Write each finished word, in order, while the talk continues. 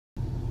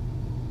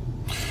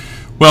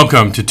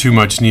Welcome to Too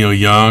Much Neil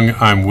Young.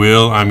 I'm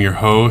Will, I'm your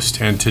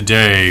host, and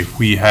today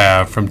we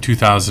have from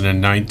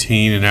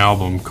 2019 an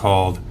album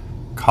called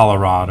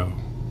Colorado.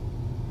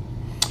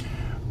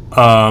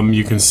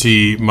 You can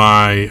see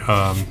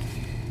my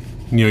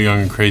Neil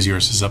Young and Crazy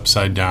Horse is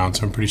upside down,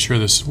 so I'm pretty sure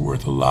this is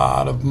worth a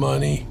lot of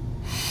money.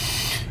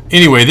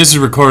 Anyway, this is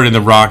recorded in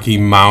the Rocky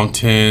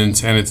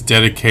Mountains, and it's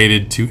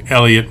dedicated to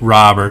Elliot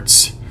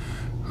Roberts,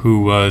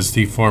 who was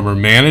the former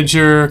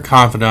manager,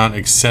 confidant,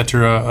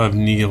 etc. of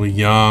Neil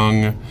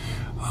Young.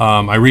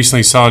 I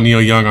recently saw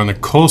Neil Young on the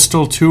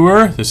Coastal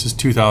Tour. This is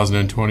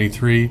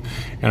 2023,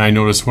 and I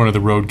noticed one of the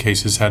road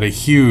cases had a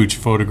huge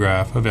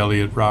photograph of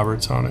Elliot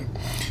Roberts on it.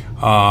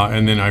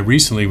 And then I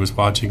recently was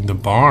watching The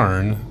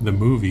Barn, the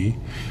movie,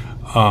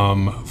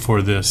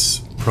 for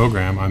this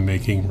program I'm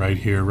making right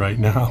here, right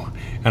now,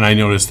 and I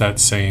noticed that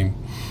same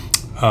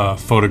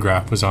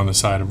photograph was on the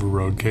side of a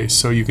road case,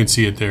 so you can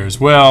see it there as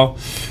well.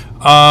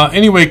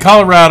 Anyway,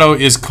 Colorado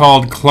is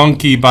called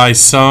clunky by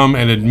some,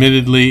 and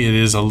admittedly it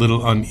is a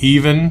little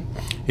uneven.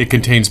 It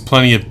contains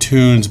plenty of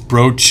tunes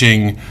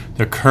broaching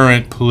the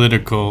current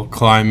political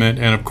climate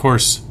and, of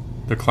course,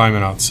 the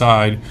climate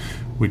outside,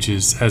 which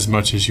is as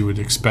much as you would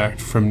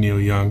expect from Neil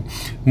Young.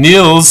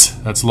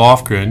 Nils, that's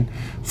Lofgren,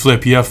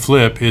 Flip Ya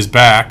Flip, is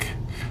back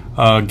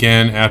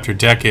again after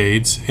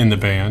decades in the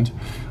band.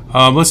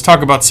 Let's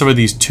talk about some of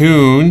these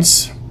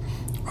tunes.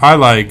 I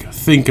like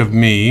Think of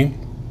Me.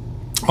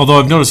 Although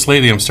I've noticed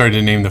lately I'm starting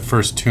to name the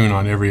first tune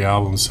on every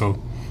album,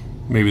 so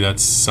maybe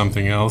that's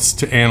something else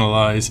to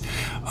analyze.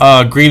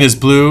 Green is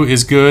Blue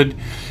is good.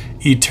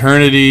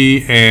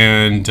 Eternity,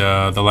 and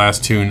the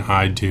last tune,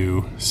 I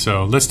Do.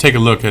 So let's take a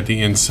look at the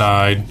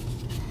inside.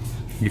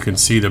 You can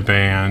see the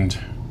band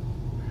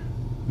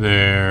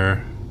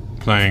there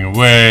playing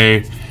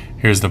away.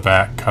 Here's the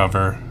back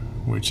cover,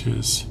 which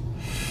is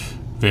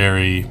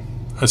very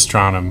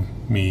astronomic.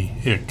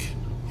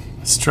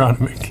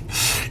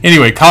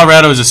 Anyway,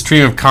 Colorado is a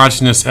stream of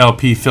consciousness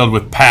LP filled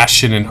with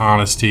passion and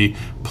honesty,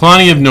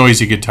 plenty of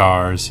noisy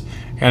guitars,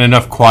 and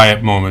enough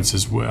quiet moments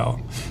as well.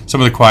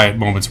 Some of the quiet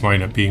moments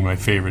wind up being my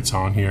favorites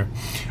on here.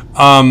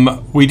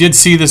 We did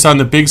see this on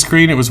the big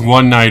screen. It was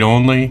one night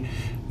only,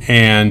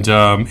 and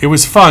it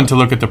was fun to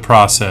look at the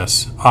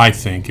process. I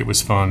think it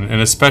was fun, and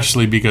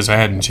especially because I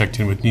hadn't checked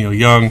in with Neil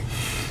Young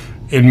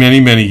in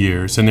many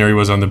years, and there he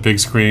was on the big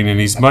screen, and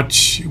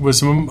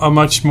was a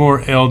much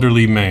more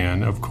elderly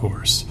man, of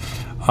course.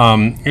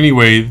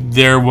 Anyway,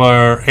 there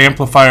were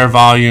amplifier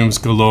volumes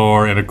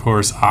galore, and of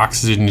course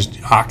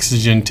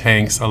oxygen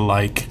tanks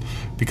alike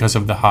because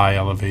of the high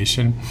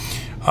elevation.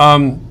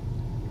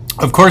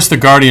 Of course, the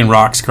Guardian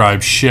Rock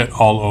Scribe shit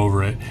all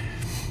over it.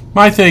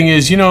 My thing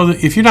is,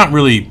 if you're not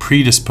really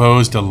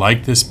predisposed to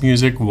like this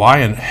music, why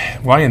in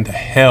the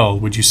hell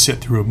would you sit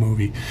through a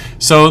movie?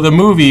 So the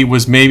movie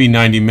was maybe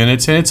 90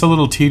 minutes, and it's a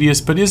little tedious,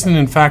 but isn't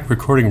in fact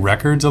recording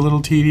records a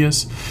little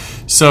tedious?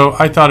 So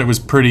I thought it was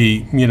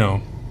pretty,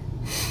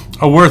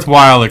 a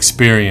worthwhile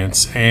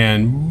experience,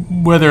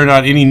 and whether or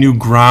not any new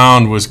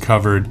ground was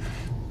covered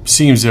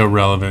seems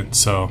irrelevant.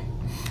 So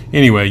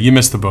anyway, you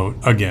missed the boat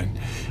again.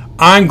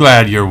 I'm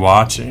glad you're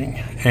watching,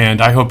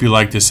 and I hope you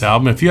like this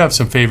album. If you have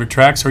some favorite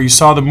tracks, or you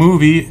saw the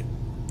movie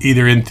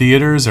either in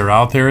theaters or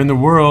out there in the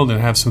world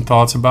and have some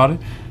thoughts about it,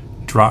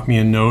 drop me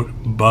a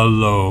note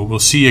below. We'll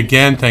see you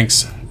again.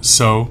 Thanks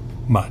so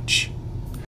much.